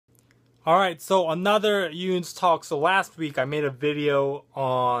Alright, so another Yoon's talk. So last week I made a video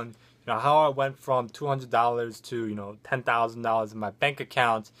on how I went from $200 to $10,000 in my bank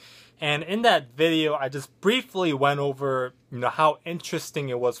account. And in that video I just briefly went over how interesting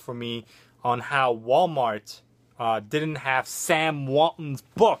it was for me on how Walmart didn't have Sam Walton's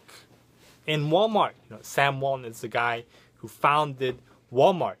book in Walmart. Sam Walton is the guy who founded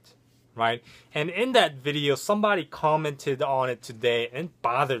Walmart. Right? And in that video, somebody commented on it today and it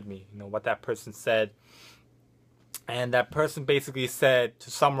bothered me, what that person said. And that person basically said,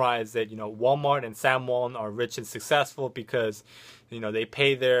 to summarize, that, Walmart and Sam Walton are rich and successful because, they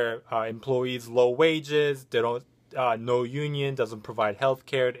pay their employees low wages. They don't, no union, doesn't provide health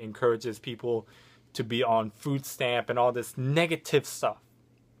care. It encourages people to be on food stamp and all this negative stuff.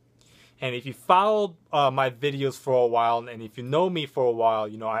 And if you followed my videos for a while, and if you know me for a while,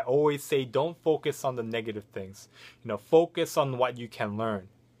 I always say don't focus on the negative things. Focus on what you can learn.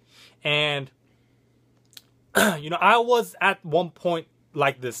 And, I was at one point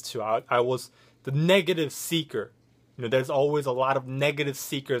like this too. I was the negative seeker. There's always a lot of negative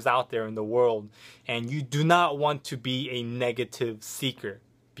seekers out there in the world. And you do not want to be a negative seeker.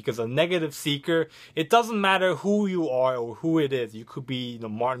 Because a negative seeker, it doesn't matter who you are or who it is. You could be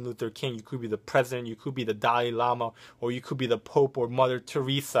Martin Luther King, you could be the president, you could be the Dalai Lama, or you could be the Pope or Mother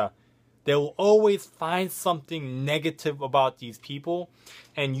Teresa. They will always find something negative about these people,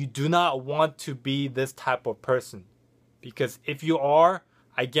 and you do not want to be this type of person. Because if you are,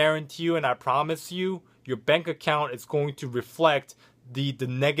 I guarantee you and I promise you, your bank account is going to reflect the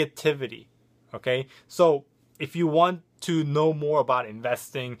negativity. Okay? So if you want to know more about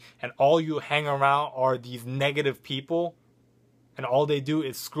investing and all you hang around are these negative people and all they do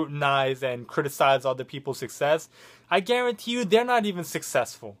is scrutinize and criticize other people's success, I guarantee you they're not even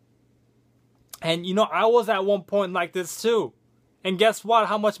successful. And I was at one point like this too. And guess what?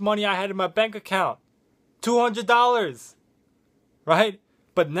 How much money I had in my bank account? $200. Right?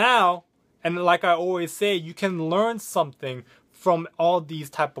 But now, and like I always say, you can learn something from all these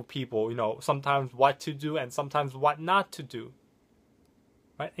type of people, sometimes what to do and sometimes what not to do.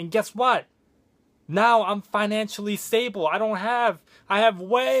 Right? And guess what? Now I'm financially stable. I have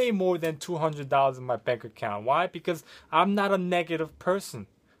way more than $200 in my bank account. Why? Because I'm not a negative person.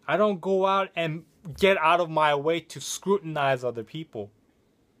 I don't go out and get out of my way to scrutinize other people.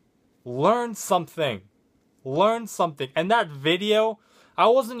 Learn something. Learn something. And that video, I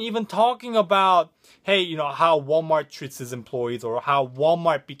wasn't even talking about, hey, how Walmart treats its employees or how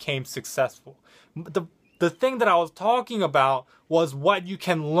Walmart became successful. The thing that I was talking about was what you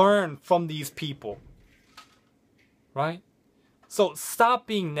can learn from these people. Right? So stop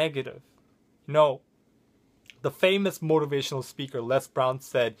being negative. The famous motivational speaker Les Brown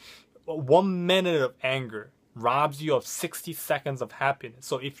said, 1 minute of anger robs you of 60 seconds of happiness.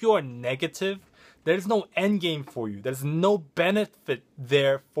 So if you are negative, there's no end game for you. There's no benefit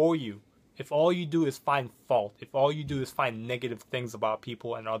there for you. If all you do is find fault, if all you do is find negative things about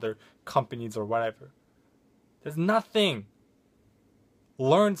people and other companies or whatever, there's nothing.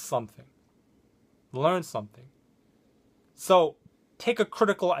 Learn something. Learn something. So take a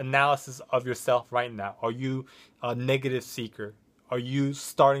critical analysis of yourself right now. Are you a negative seeker? Are you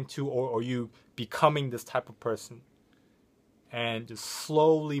starting to, or are you becoming this type of person? And just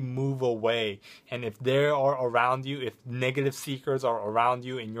slowly move away. And if they are around you, if negative seekers are around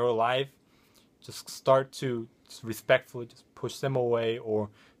you in your life, just start to respectfully just push them away, or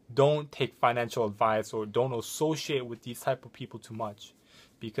don't take financial advice, or don't associate with these type of people too much,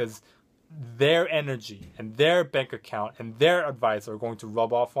 because their energy and their bank account and their advice are going to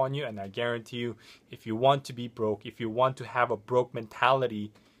rub off on you. And I guarantee you, if you want to be broke, if you want to have a broke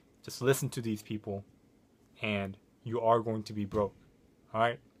mentality, just listen to these people and you are going to be broke. All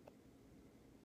right?